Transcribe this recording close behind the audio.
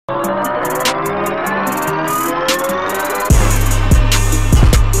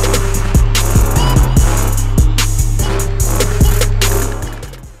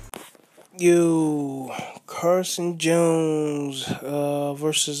You Carson Jones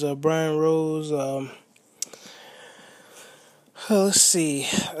versus Brian Rose. Let's see.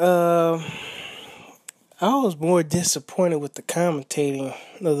 I was more disappointed with the commentating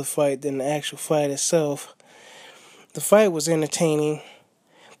of the fight than the actual fight itself. The fight was entertaining.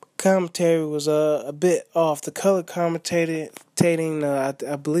 Commentary was a bit off. The color commentating,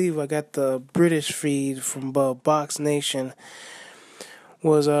 I believe I got the British feed from Box Nation. It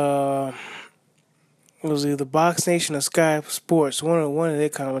was either Box Nation or Sky Sports, one of their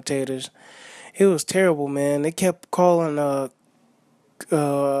commentators. It was terrible, man. They kept calling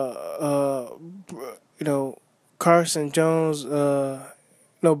Carson Jones,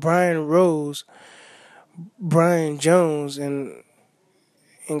 Brian Rose, Brian Jones, and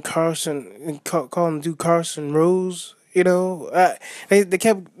Carson, and calling the dude Carson Rose. They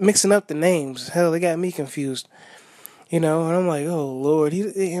kept mixing up the names. Hell, they got me confused. And I'm like, oh Lord,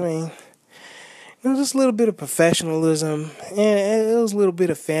 it was just a little bit of professionalism, and it was a little bit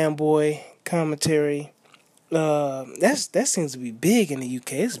of fanboy commentary. That seems to be big in the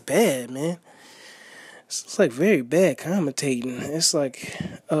UK. It's bad, man. It's like very bad commentating. It's like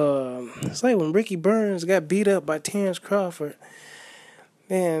when Ricky Burns got beat up by Terrence Crawford.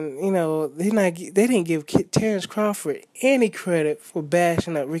 And they didn't give Terrence Crawford any credit for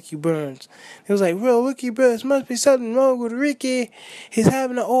bashing up Ricky Burns. It was like, real Ricky Burns, must be something wrong with Ricky. He's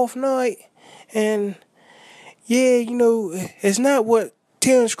having an off night. And, yeah, it's not what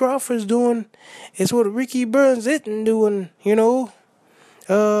Terrence Crawford's doing. It's what Ricky Burns isn't doing,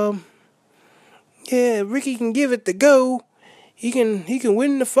 Yeah, Ricky can give it the go. He can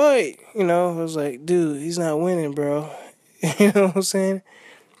win the fight. I was like, dude, he's not winning, bro. You know what I'm saying?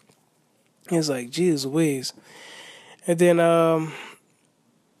 It's like, geez Louise. And then,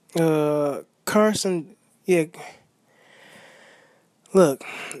 Carson, yeah. Look,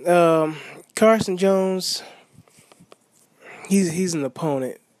 Carson Jones, he's an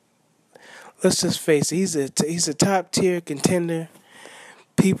opponent. Let's just face it, he's a top tier contender.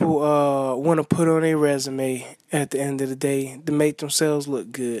 People want to put on a resume at the end of the day to make themselves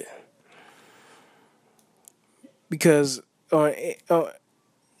look good. Because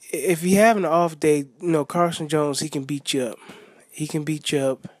if you have an off day, Carson Jones, he can beat you up.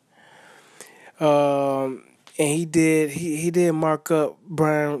 And he did mark up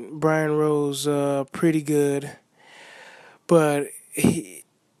Brian Rose pretty good, but he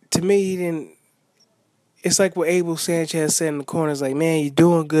didn't. It's like what Abel Sanchez said in the corner. It's like, man, you're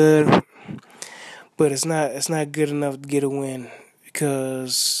doing good, but it's not good enough to get a win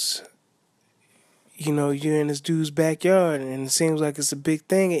because you're in this dude's backyard, and it seems like it's a big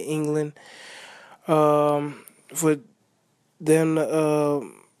thing in England for them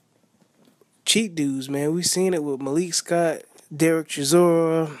to cheat dudes, man. We seen it with Malik Scott, Derek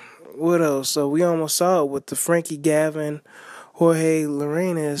Chisora, what else? So we almost saw it with the Frankie Gavin, Jorge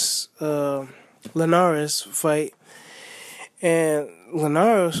Linares fight, and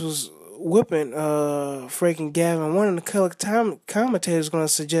Linares was whipping freaking Gavin. One of the color commentators going to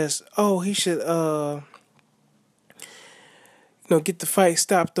suggest, he should get the fight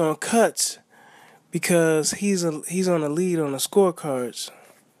stopped on cuts because he's on the lead on the scorecards.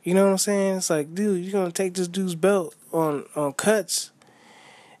 You know what I'm saying? It's like, dude, you're gonna take this dude's belt on cuts,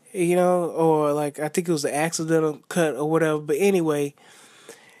 or like I think it was an accidental cut or whatever. But anyway,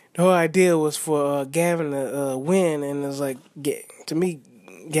 the whole idea was for Gavin to win, and it was like, to me,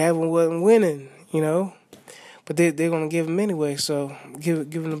 Gavin wasn't winning, but they're gonna give him anyway, so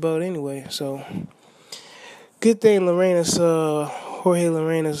give him the belt anyway. So good thing Jorge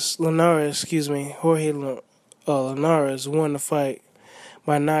Linares won the fight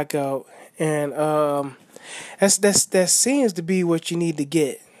by knockout, and that seems to be what you need to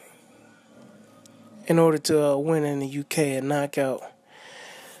get in order to win in the UK, a knockout.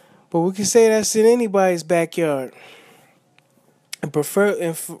 But we can say that's in anybody's backyard. And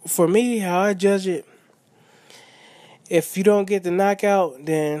for me, how I judge it, if you don't get the knockout,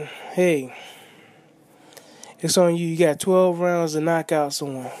 then hey, it's on you. You got 12 rounds to knock out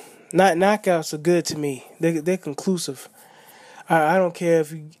someone. Knockouts are good to me. They're conclusive. I don't care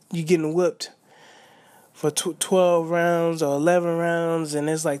if you're getting whipped for 12 rounds or 11 rounds and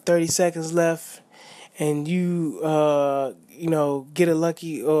there's like 30 seconds left and you get a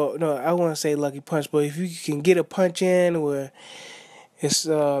lucky, or no, I won't say lucky punch, but if you can get a punch in where it's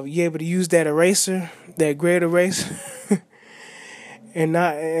you're able to use that eraser, that great eraser, and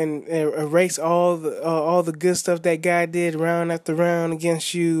erase all the good stuff that guy did round after round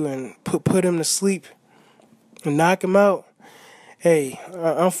against you and put him to sleep and knock him out. Hey,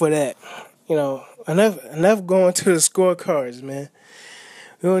 I'm for that. Enough going to the scorecards, man.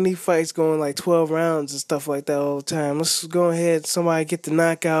 We don't need fights going like 12 rounds and stuff like that all the time. Let's go ahead, somebody get the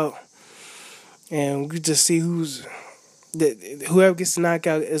knockout, and we just see whoever gets the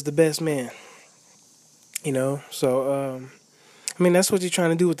knockout is the best man. So I mean that's what you're trying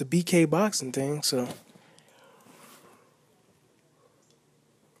to do with the BK boxing thing.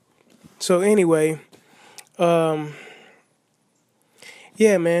 So anyway, um,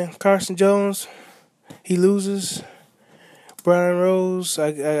 yeah, man, Carson Jones, he loses. Brian Rose,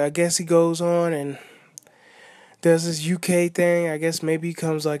 I guess he goes on and does this UK thing. I guess maybe he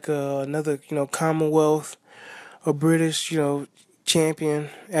becomes like another, Commonwealth or British, champion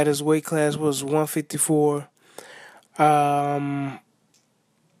at his weight class was 154. Um,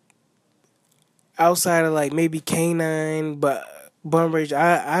 Outside of like maybe K9, but Bum Rage,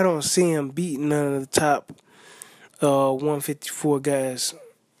 I don't see him beating none of the top 154 guys.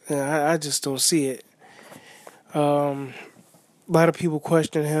 I just don't see it. A lot of people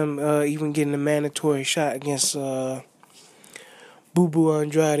question him even getting a mandatory shot against Boo Boo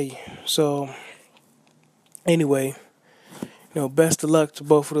Andrade. So anyway, best of luck to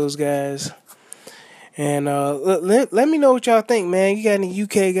both of those guys. And let me know what y'all think, man. You got any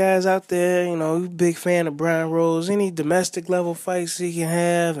UK guys out there? Big fan of Brian Rose. Any domestic level fights he can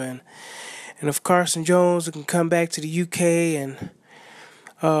have, and if Carson Jones can come back to the UK and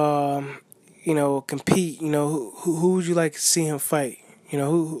compete. Who would you like to see him fight?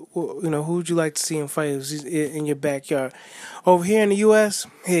 Who would you like to see him fight in your backyard? Over here in the U.S.,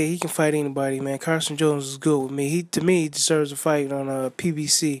 hey, he can fight anybody, man. Carson Jones is good with me. To me, he deserves a fight on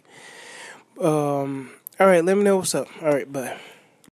PBC. All right, let me know what's up. All right, bye.